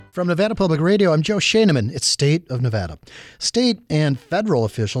From Nevada Public Radio, I'm Joe Shaneman. It's State of Nevada. State and federal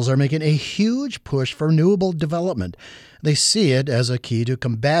officials are making a huge push for renewable development. They see it as a key to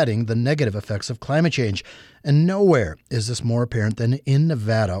combating the negative effects of climate change. And nowhere is this more apparent than in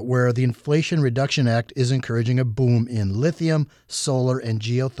Nevada, where the Inflation Reduction Act is encouraging a boom in lithium, solar, and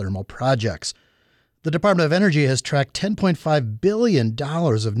geothermal projects. The Department of Energy has tracked $10.5 billion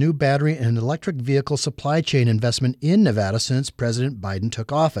of new battery and electric vehicle supply chain investment in Nevada since President Biden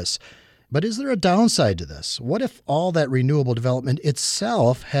took office. But is there a downside to this? What if all that renewable development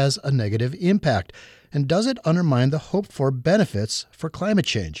itself has a negative impact? And does it undermine the hoped-for benefits for climate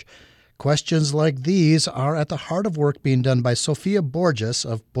change? Questions like these are at the heart of work being done by Sophia Borges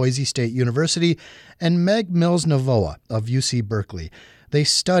of Boise State University and Meg Mills-Novoa of UC Berkeley. They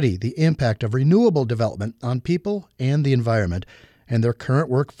study the impact of renewable development on people and the environment, and their current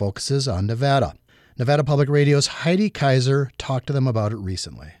work focuses on Nevada. Nevada Public Radio's Heidi Kaiser talked to them about it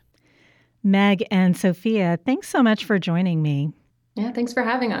recently. Meg and Sophia, thanks so much for joining me. Yeah, thanks for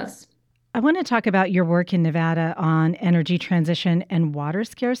having us. I want to talk about your work in Nevada on energy transition and water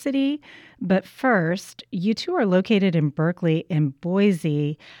scarcity. But first, you two are located in Berkeley and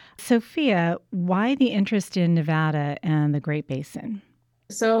Boise. Sophia, why the interest in Nevada and the Great Basin?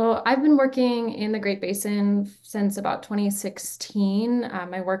 So I've been working in the Great Basin since about 2016.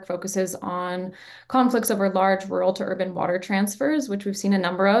 My work focuses on conflicts over large rural to urban water transfers, which we've seen a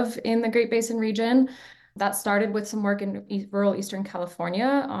number of in the Great Basin region. That started with some work in rural Eastern California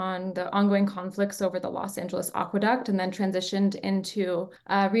on the ongoing conflicts over the Los Angeles Aqueduct, and then transitioned into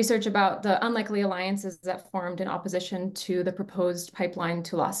research about the unlikely alliances that formed in opposition to the proposed pipeline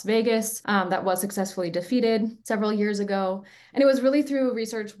to Las Vegas that was successfully defeated several years ago. And it was really through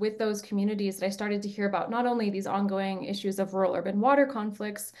research with those communities that I started to hear about not only these ongoing issues of rural-urban water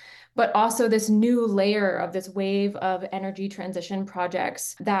conflicts, but also this new layer of this wave of energy transition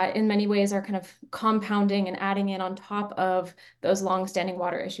projects that in many ways are kind of compounding and adding in on top of those longstanding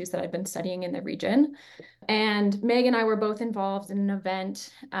water issues that I've been studying in the region. And Meg and I were both involved in an event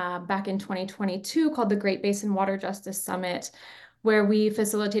back in 2022 called the Great Basin Water Justice Summit, where we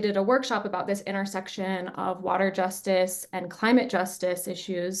facilitated a workshop about this intersection of water justice and climate justice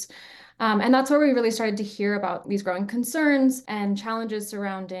issues. And that's where we really started to hear about these growing concerns and challenges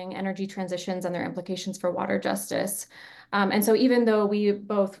surrounding energy transitions and their implications for water justice. And so even though we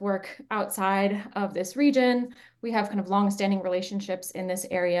both work outside of this region, we have kind of long-standing relationships in this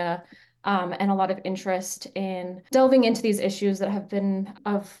area and a lot of interest in delving into these issues that have been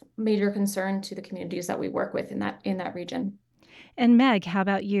of major concern to the communities that we work with in that region. And Meg, how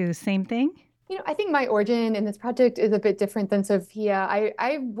about you? Same thing? I think my origin in this project is a bit different than Sophia.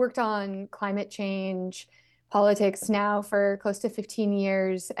 I worked on climate change politics now for close to 15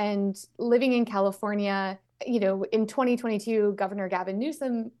 years. And living in California, in 2022, Governor Gavin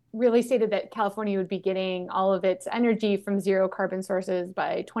Newsom really stated that California would be getting all of its energy from zero carbon sources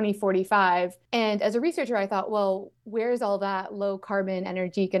by 2045. And as a researcher, I thought, well, where's all that low carbon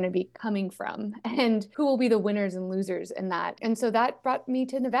energy going to be coming from? And who will be the winners and losers in that? And so that brought me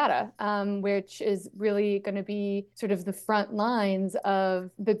to Nevada, which is really going to be sort of the front lines of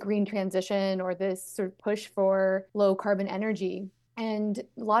the green transition or this sort of push for low carbon energy. And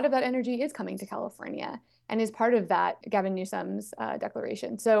a lot of that energy is coming to California and is part of that Gavin Newsom's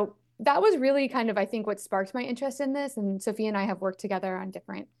declaration. So that was really kind of, I think, what sparked my interest in this. And Sophia and I have worked together on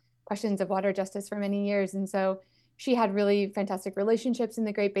different questions of water justice for many years. And so she had really fantastic relationships in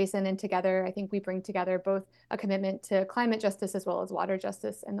the Great Basin. And together, I think we bring together both a commitment to climate justice as well as water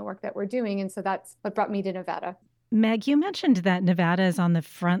justice in the work that we're doing. And so that's what brought me to Nevada. Meg, you mentioned that Nevada is on the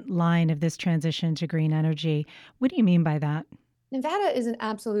front line of this transition to green energy. What do you mean by that? Nevada is an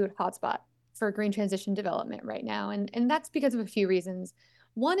absolute hotspot for green transition development right now. And that's because of a few reasons.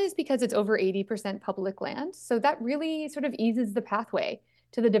 One is because it's over 80% public land. So that really sort of eases the pathway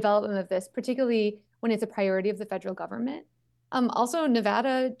to the development of this, particularly when it's a priority of the federal government. Also,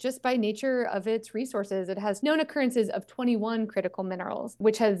 Nevada, just by nature of its resources, it has known occurrences of 21 critical minerals,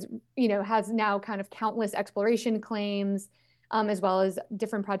 which has now kind of countless exploration claims, as well as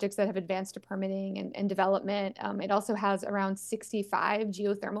different projects that have advanced to permitting and development. It also has around 65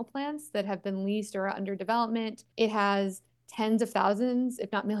 geothermal plants that have been leased or are under development. It has tens of thousands,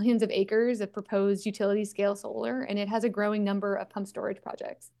 if not millions of acres of proposed utility scale solar, and it has a growing number of pump storage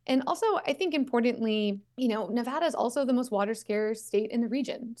projects. And also, I think importantly, Nevada is also the most water scarce state in the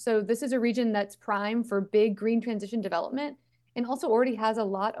region. So this is a region that's prime for big green transition development and also already has a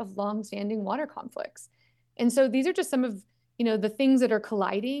lot of long-standing water conflicts. And so these are just some of the things that are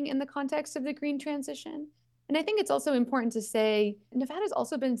colliding in the context of the green transition. And I think it's also important to say Nevada's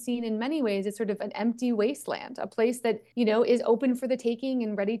also been seen in many ways as sort of an empty wasteland, a place that, is open for the taking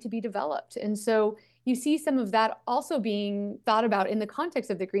and ready to be developed. And so you see some of that also being thought about in the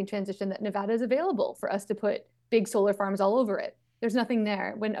context of the green transition, that Nevada is available for us to put big solar farms all over it. There's nothing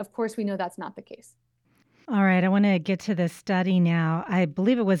there, when of course we know that's not the case. All right, I want to get to this study now. I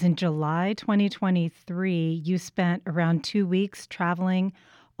believe it was in July 2023. You spent around 2 weeks traveling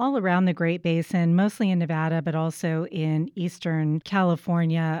all around the Great Basin, mostly in Nevada, but also in Eastern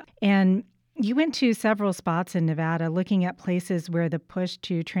California. And you went to several spots in Nevada looking at places where the push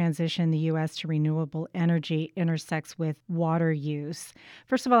to transition the U.S. to renewable energy intersects with water use.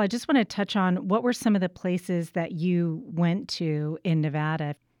 First of all, I just want to touch on what were some of the places that you went to in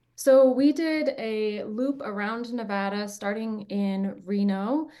Nevada? So we did a loop around Nevada, starting in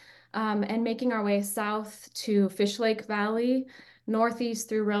Reno, and making our way south to Fish Lake Valley, northeast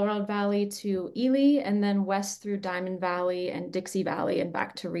through Railroad Valley to Ely, and then west through Diamond Valley and Dixie Valley and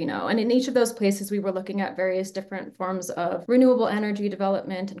back to Reno. And in each of those places, we were looking at various different forms of renewable energy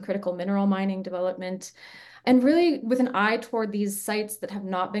development and critical mineral mining development. And really, with an eye toward these sites that have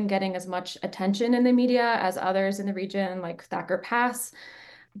not been getting as much attention in the media as others in the region, like Thacker Pass.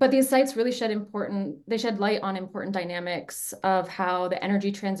 But these sites really they shed light on important dynamics of how the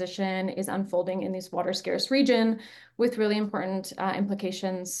energy transition is unfolding in this water scarce region, with really important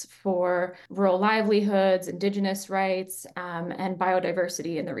implications for rural livelihoods, indigenous rights, and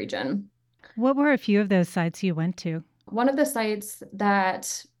biodiversity in the region. What were a few of those sites you went to? One of the sites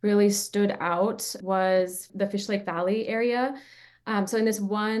that really stood out was the Fish Lake Valley area. So in this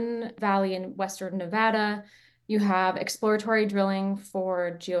one valley in western Nevada, you have exploratory drilling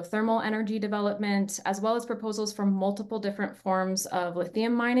for geothermal energy development, as well as proposals for multiple different forms of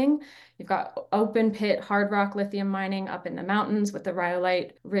lithium mining. You've got open pit hard rock lithium mining up in the mountains with the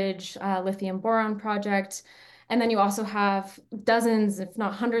Rhyolite Ridge lithium boron project. And then you also have dozens, if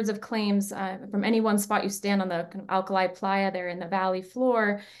not hundreds, of claims from any one spot you stand on the kind of alkali playa there in the valley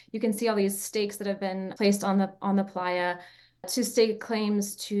floor. You can see all these stakes that have been placed on the playa to stake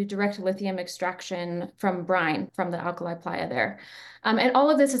claims to direct lithium extraction from brine from the alkali playa there. And all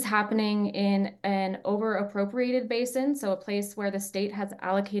of this is happening in an over-appropriated basin, so a place where the state has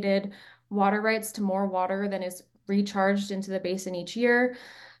allocated water rights to more water than is recharged into the basin each year.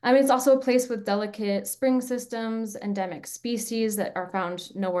 It's also a place with delicate spring systems, endemic species that are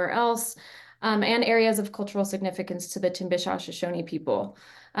found nowhere else, and areas of cultural significance to the Timbisha Shoshone people.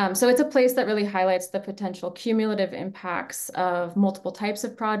 So it's a place that really highlights the potential cumulative impacts of multiple types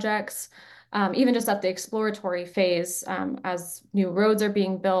of projects, even just at the exploratory phase, as new roads are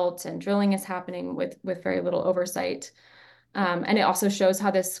being built and drilling is happening with very little oversight. And it also shows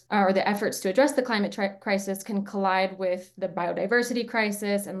how the efforts to address the climate crisis can collide with the biodiversity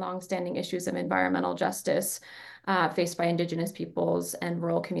crisis and longstanding issues of environmental justice faced by Indigenous peoples and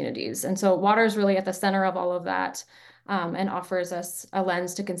rural communities. And so water is really at the center of all of that, and offers us a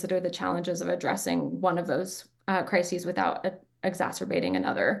lens to consider the challenges of addressing one of those crises without exacerbating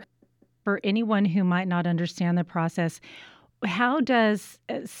another. For anyone who might not understand the process, how does,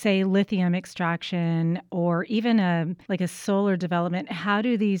 say, lithium extraction or even like a solar development, how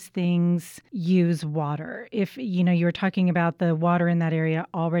do these things use water? If, you were talking about the water in that area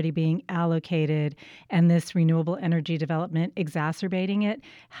already being allocated and this renewable energy development exacerbating it,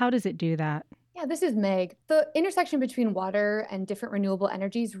 how does it do that? Yeah, this is Meg. The intersection between water and different renewable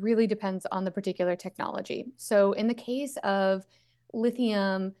energies really depends on the particular technology. So in the case of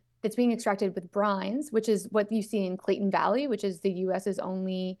lithium that's being extracted with brines, which is what you see in Clayton Valley, which is the US's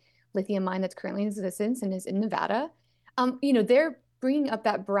only lithium mine that's currently in existence and is in Nevada. They're bringing up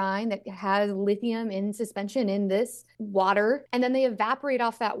that brine that has lithium in suspension in this water, and then they evaporate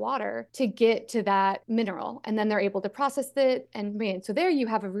off that water to get to that mineral, and then they're able to process it. And man, so there you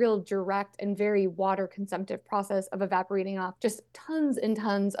have a real direct and very water consumptive process of evaporating off just tons and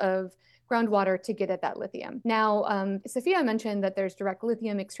tons of groundwater to get at that lithium. Now, Sophia mentioned that there's direct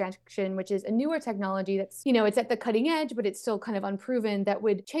lithium extraction, which is a newer technology that's, it's at the cutting edge, but it's still kind of unproven, that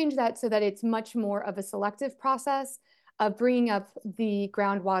would change that so that it's much more of a selective process of bringing up the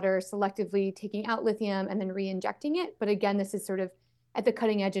groundwater, selectively taking out lithium and then re-injecting it. But again, this is sort of at the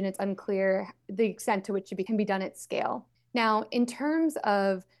cutting edge, and it's unclear the extent to which it can be done at scale. Now, in terms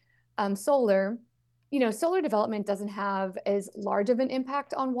of solar, solar development doesn't have as large of an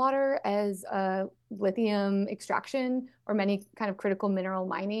impact on water as lithium extraction or many kind of critical mineral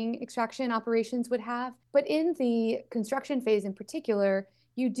mining extraction operations would have. But in the construction phase in particular,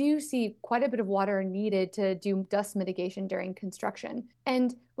 you do see quite a bit of water needed to do dust mitigation during construction.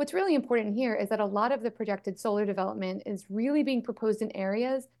 And what's really important here is that a lot of the projected solar development is really being proposed in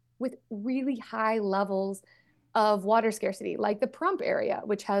areas with really high levels of water scarcity, like the Pahrump area,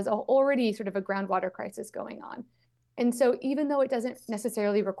 which has already sort of a groundwater crisis going on. And so even though it doesn't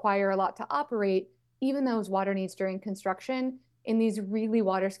necessarily require a lot to operate, even those water needs during construction in these really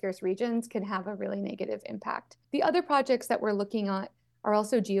water scarce regions can have a really negative impact. The other projects that we're looking at are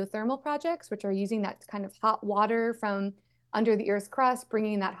also geothermal projects, which are using that kind of hot water from under the Earth's crust,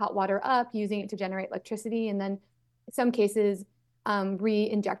 bringing that hot water up, using it to generate electricity, and then in some cases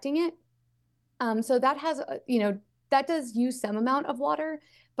re-injecting it. So that has, that does use some amount of water.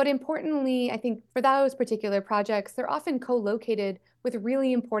 But importantly, I think for those particular projects, they're often co-located with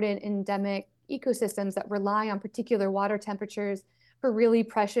really important endemic ecosystems that rely on particular water temperatures for really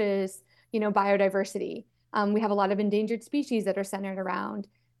precious, biodiversity. We have a lot of endangered species that are centered around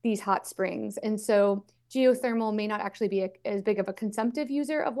these hot springs. And so geothermal may not actually be as big of a consumptive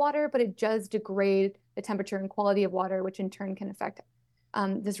user of water, but it does degrade the temperature and quality of water, which in turn can affect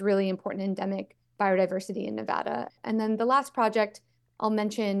this really important endemic biodiversity in Nevada. And then the last project I'll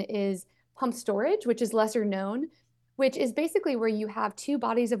mention is pump storage, which is lesser known, which is basically where you have two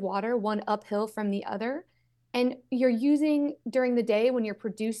bodies of water, one uphill from the other. And you're using during the day when you're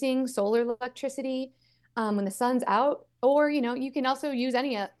producing solar electricity, when the sun's out, or you can also use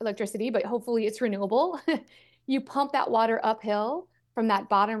any electricity, but hopefully it's renewable. You pump that water uphill from that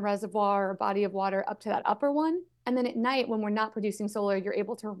bottom reservoir or body of water up to that upper one. And then at night, when we're not producing solar, you're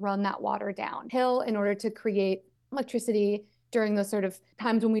able to run that water downhill in order to create electricity during those sort of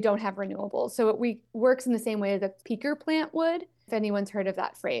times when we don't have renewables. So it works in the same way as a peaker plant would, if anyone's heard of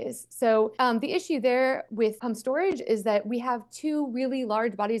that phrase. So the issue there with pump storage is that we have two really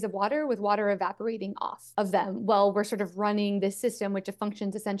large bodies of water with water evaporating off of them while we're sort of running this system, which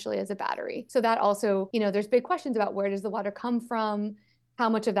functions essentially as a battery. So that also, there's big questions about where does the water come from? How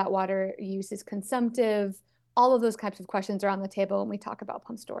much of that water use is consumptive? All of those types of questions are on the table when we talk about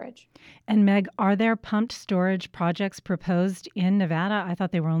pump storage. And Meg, are there pumped storage projects proposed in Nevada? I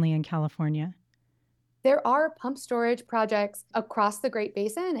thought they were only in California. There are pump storage projects across the Great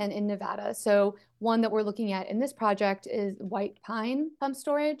Basin and in Nevada. So one that we're looking at in this project is White Pine Pump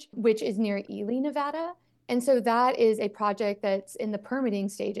Storage, which is near Ely, Nevada. And so that is a project that's in the permitting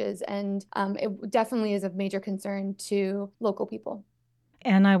stages, and it definitely is of major concern to local people.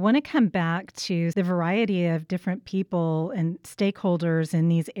 And I want to come back to the variety of different people and stakeholders in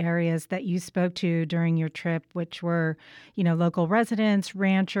these areas that you spoke to during your trip, which were, local residents,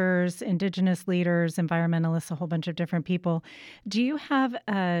 ranchers, indigenous leaders, environmentalists, a whole bunch of different people. Do you have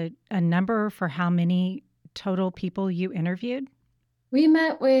a number for how many total people you interviewed? We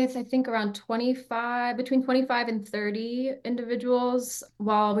met with, I think, around between 25 and 30 individuals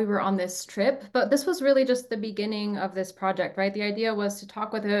while we were on this trip. But this was really just the beginning of this project, right? The idea was to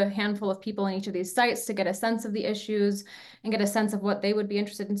talk with a handful of people in each of these sites to get a sense of the issues and get a sense of what they would be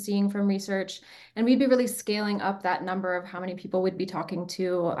interested in seeing from research. And we'd be really scaling up that number of how many people we'd be talking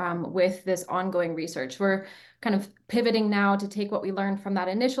to with this ongoing research. We're kind of pivoting now to take what we learned from that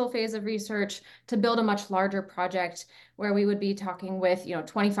initial phase of research to build a much larger project where we would be talking with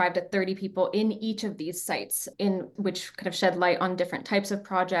 25 to 30 people in each of these sites, in which kind of shed light on different types of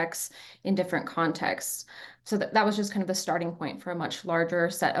projects in different contexts. So that was just kind of the starting point for a much larger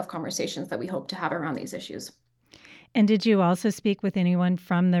set of conversations that we hope to have around these issues. And did you also speak with anyone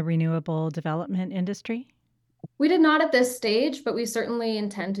from the renewable development industry? We did not at this stage, but we certainly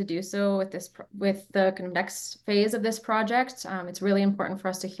intend to do so with the kind of next phase of this project. It's really important for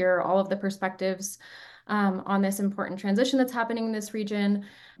us to hear all of the perspectives on this important transition that's happening in this region.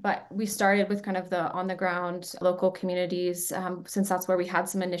 But we started with kind of the on-the-ground local communities, since that's where we had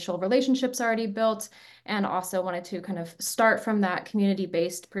some initial relationships already built, and also wanted to kind of start from that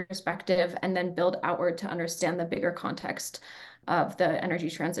community-based perspective and then build outward to understand the bigger context of the energy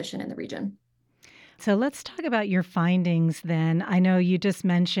transition in the region. So let's talk about your findings then. I know you just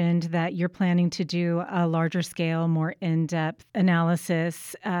mentioned that you're planning to do a larger scale, more in-depth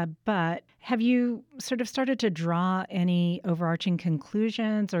analysis, but have you sort of started to draw any overarching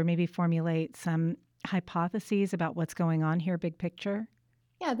conclusions or maybe formulate some hypotheses about what's going on here, big picture?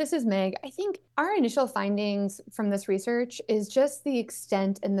 Yeah, this is Meg. I think our initial findings from this research is just the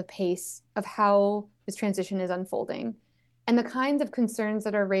extent and the pace of how this transition is unfolding, and the kinds of concerns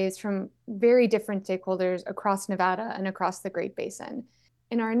that are raised from very different stakeholders across Nevada and across the Great Basin.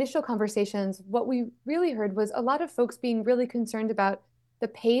 In our initial conversations, what we really heard was a lot of folks being really concerned about the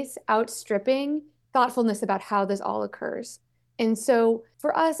pace outstripping thoughtfulness about how this all occurs. And so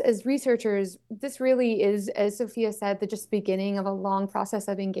for us as researchers, this really is, as Sophia said, the just beginning of a long process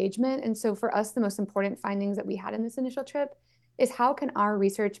of engagement. And so for us, the most important findings that we had in this initial trip is how can our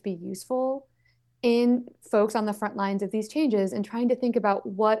research be useful in folks on the front lines of these changes and trying to think about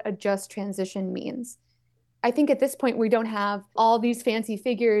what a just transition means. I think at this point, we don't have all these fancy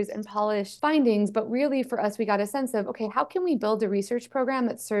figures and polished findings, but really for us, we got a sense of, okay, how can we build a research program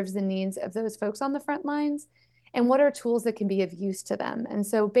that serves the needs of those folks on the front lines? And what are tools that can be of use to them? And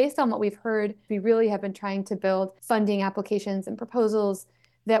so based on what we've heard, we really have been trying to build funding applications and proposals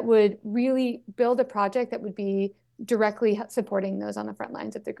that would really build a project that would be directly supporting those on the front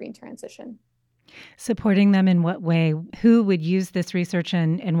lines of the green transition. Supporting them in what way? Who would use this research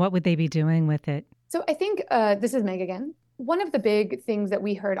and what would they be doing with it? So I think this is Meg again. One of the big things that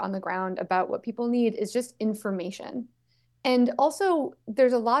we heard on the ground about what people need is just information. And also,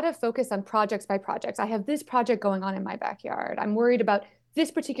 there's a lot of focus on projects by projects. I have this project going on in my backyard. I'm worried about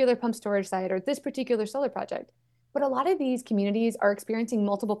this particular pump storage site or this particular solar project. But a lot of these communities are experiencing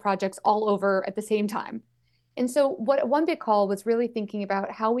multiple projects all over at the same time. And so, what one big call was really thinking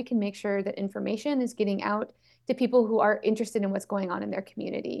about how we can make sure that information is getting out to people who are interested in what's going on in their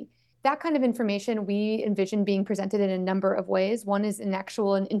community. That kind of information we envision being presented in a number of ways. One is an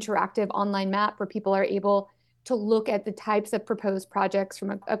actual and interactive online map where people are able to look at the types of proposed projects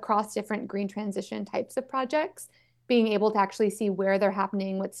from across different green transition types of projects, being able to actually see where they're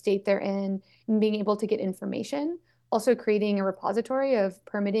happening, what state they're in, and being able to get information. Also creating a repository of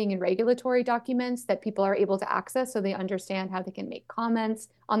permitting and regulatory documents that people are able to access so they understand how they can make comments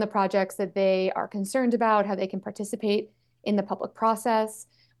on the projects that they are concerned about, how they can participate in the public process.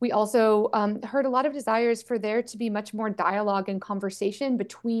 We also heard a lot of desires for there to be much more dialogue and conversation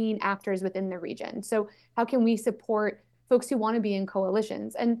between actors within the region. So how can we support folks who want to be in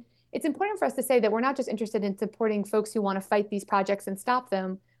coalitions? And it's important for us to say that we're not just interested in supporting folks who want to fight these projects and stop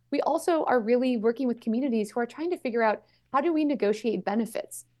them. We also are really working with communities who are trying to figure out how do we negotiate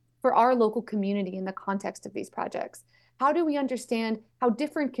benefits for our local community in the context of these projects? How do we understand how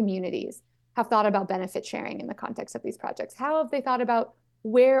different communities have thought about benefit sharing in the context of these projects? How have they thought about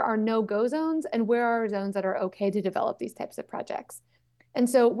where are no-go zones and where are zones that are okay to develop these types of projects? And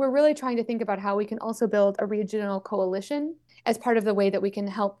so we're really trying to think about how we can also build a regional coalition as part of the way that we can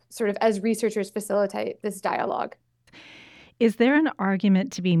help sort of as researchers facilitate this dialogue. Is there an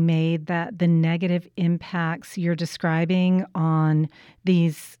argument to be made that the negative impacts you're describing on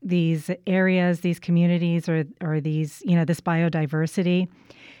these areas, these communities, or these, this biodiversity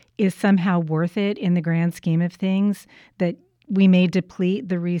is somehow worth it in the grand scheme of things, that we may deplete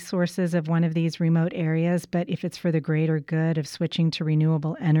the resources of one of these remote areas, but if it's for the greater good of switching to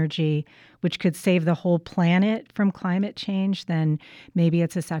renewable energy, which could save the whole planet from climate change, then maybe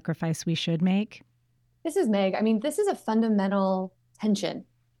it's a sacrifice we should make? This is Meg. I mean, this is a fundamental tension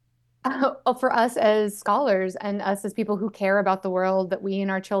for us as scholars and us as people who care about the world that we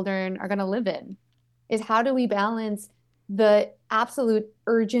and our children are going to live in, is how do we balance the absolute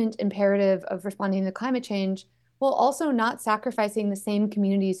urgent imperative of responding to climate change while also not sacrificing the same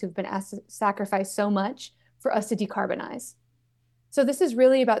communities who've been asked to sacrifice so much for us to decarbonize. So this is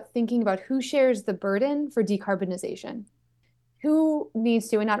really about thinking about who shares the burden for decarbonization. Who needs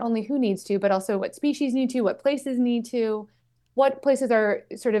to, and not only who needs to, but also what species need to, what places need to, what places are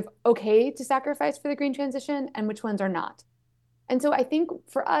sort of okay to sacrifice for the green transition and which ones are not. And so I think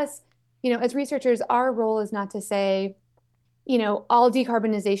for us, as researchers, our role is not to say, all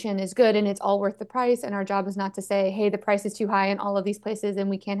decarbonization is good and it's all worth the price. And our job is not to say, hey, the price is too high in all of these places and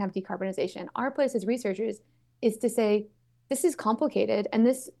we can't have decarbonization. Our place as researchers is to say, this is complicated and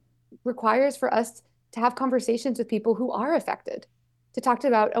this requires for us to have conversations with people who are affected, to talk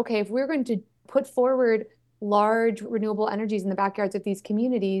about, okay, if we're going to put forward large renewable energies in the backyards of these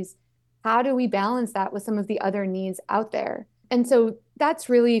communities, how do we balance that with some of the other needs out there? And so that's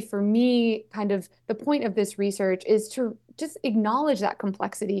really, for me, kind of the point of this research is to just acknowledge that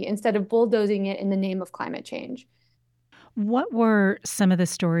complexity instead of bulldozing it in the name of climate change. What were some of the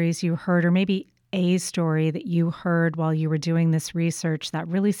stories you heard, or maybe a story that you heard while you were doing this research that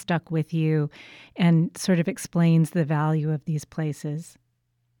really stuck with you and sort of explains the value of these places?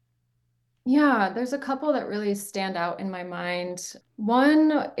 Yeah, there's a couple that really stand out in my mind.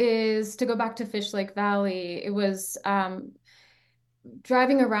 One is to go back to Fish Lake Valley. It was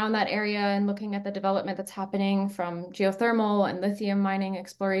driving around that area and looking at the development that's happening from geothermal and lithium mining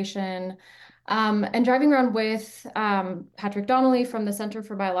exploration. And driving around with Patrick Donnelly from the Center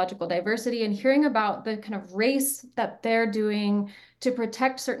for Biological Diversity and hearing about the kind of race that they're doing to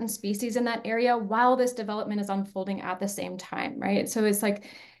protect certain species in that area while this development is unfolding at the same time, right? So it's like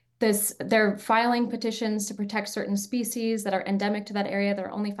they're filing petitions to protect certain species that are endemic to that area that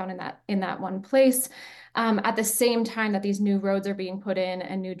are only found in that one place. At the same time that these new roads are being put in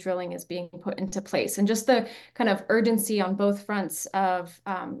and new drilling is being put into place. And just the kind of urgency on both fronts of,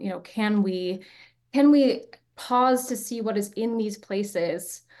 can we pause to see what is in these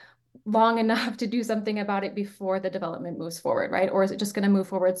places long enough to do something about it before the development moves forward, right? Or is it just going to move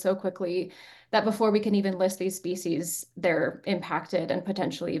forward so quickly that before we can even list these species, they're impacted and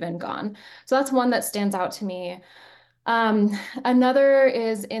potentially even gone? So that's one that stands out to me. Another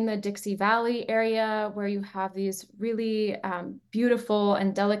is in the Dixie Valley area where you have these really beautiful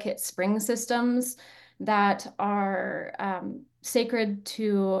and delicate spring systems that are sacred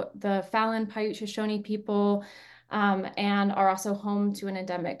to the Fallon Paiute Shoshone people, and are also home to an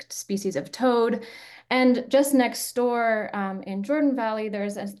endemic species of toad. And just next door in Jordan Valley,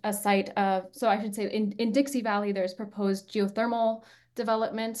 there's a site of, so I should say in Dixie Valley, there's proposed geothermal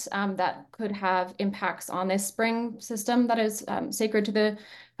development that could have impacts on this spring system that is sacred to the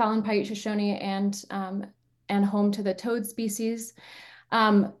Fallon Paiute Shoshone and home to the toad species.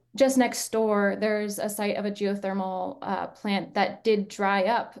 Just next door, there's a site of a geothermal plant that did dry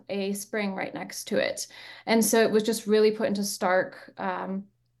up a spring right next to it. And so it was just really put into stark,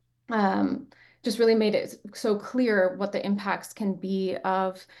 just really made it so clear what the impacts can be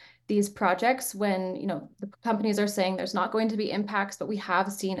of these projects when, the companies are saying there's not going to be impacts, but we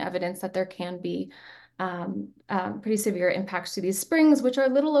have seen evidence that there can be pretty severe impacts to these springs, which are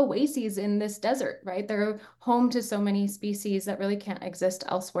little oases in this desert, right? They're home to so many species that really can't exist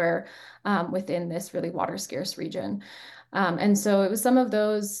elsewhere within this really water scarce region. And so it was some of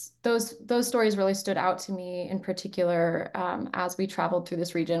those stories really stood out to me in particular as we traveled through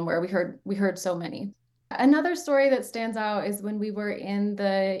this region where we heard so many. Another story that stands out is when we were in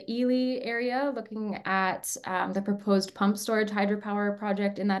the Ely area looking at the proposed pump storage hydropower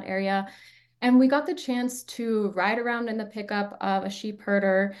project in that area. And we got the chance to ride around in the pickup of a sheep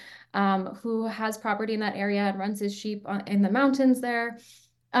herder who has property in that area and runs his sheep in the mountains there.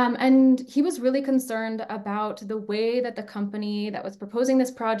 And he was really concerned about the way that the company that was proposing this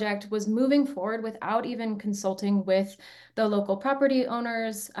project was moving forward without even consulting with the local property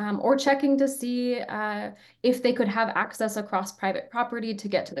owners or checking to see if they could have access across private property to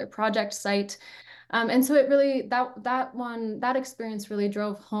get to their project site. And so it really, that experience really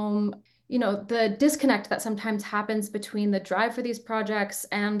drove home the disconnect that sometimes happens between the drive for these projects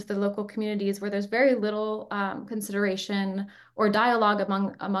and the local communities where there's very little consideration or dialogue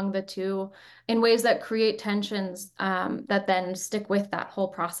among the two in ways that create tensions that then stick with that whole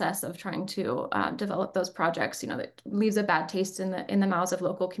process of trying to develop those projects, that leaves a bad taste in the mouths of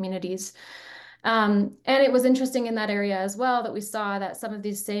local communities. And it was interesting in that area as well that we saw that some of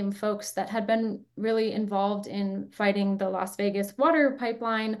these same folks that had been really involved in fighting the Las Vegas water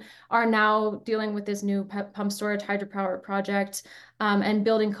pipeline are now dealing with this new pump storage hydropower project and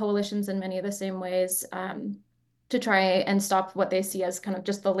building coalitions in many of the same ways to try and stop what they see as kind of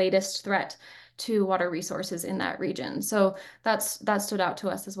just the latest threat to water resources in that region. So that stood out to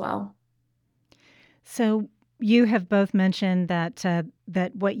us as well. So you have both mentioned that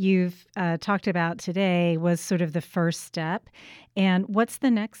that what you've talked about today was sort of the first step. And what's the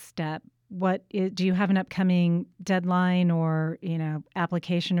next step? Do you have an upcoming deadline or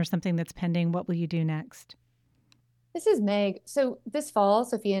application or something that's pending? What will you do next? This is Meg. So this fall,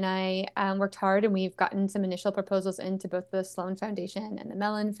 Sophia and I worked hard, and we've gotten some initial proposals into both the Sloan Foundation and the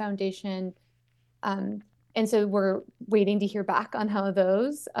Mellon Foundation. And so we're waiting to hear back on how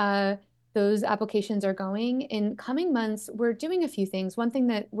those applications are going. In coming months, we're doing a few things. One thing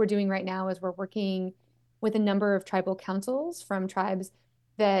that we're doing right now is we're working with a number of tribal councils from tribes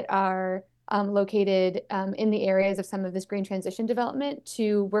that are located in the areas of some of this green transition development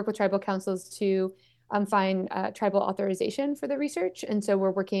to work with tribal councils to find tribal authorization for the research. And so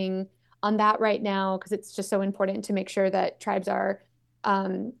we're working on that right now because it's just so important to make sure that tribes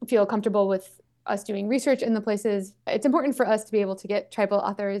feel comfortable with us doing research in the places. It's important for us to be able to get tribal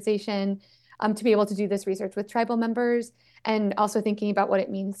authorization, to be able to do this research with tribal members, and also thinking about what it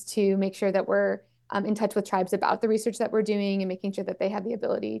means to make sure that we're in touch with tribes about the research that we're doing and making sure that they have the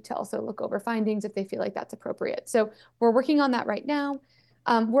ability to also look over findings if they feel like that's appropriate. So we're working on that right now.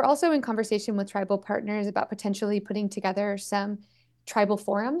 We're also in conversation with tribal partners about potentially putting together some tribal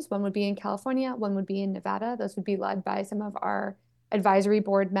forums. One would be in California, one would be in Nevada. Those would be led by some of our advisory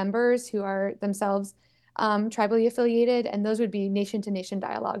board members who are themselves tribally affiliated, and those would be nation-to-nation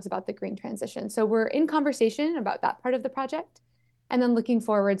dialogues about the green transition. So we're in conversation about that part of the project. And then looking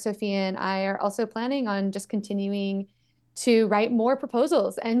forward, Sophia and I are also planning on just continuing to write more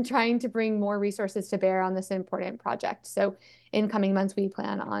proposals and trying to bring more resources to bear on this important project. So in coming months, we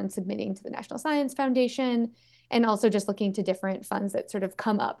plan on submitting to the National Science Foundation and also just looking to different funds that sort of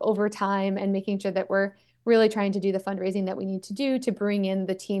come up over time and making sure that we're really trying to do the fundraising that we need to do to bring in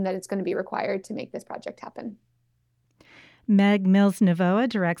the team that it's going to be required to make this project happen. Meg Mills-Navoa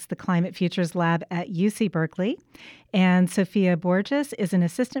directs the Climate Futures Lab at UC Berkeley, and Sophia Borges is an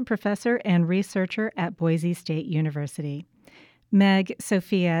assistant professor and researcher at Boise State University. Meg,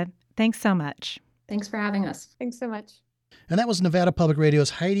 Sophia, thanks so much. Thanks for having us. Thanks so much. And that was Nevada Public Radio's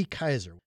Heidi Kaiser.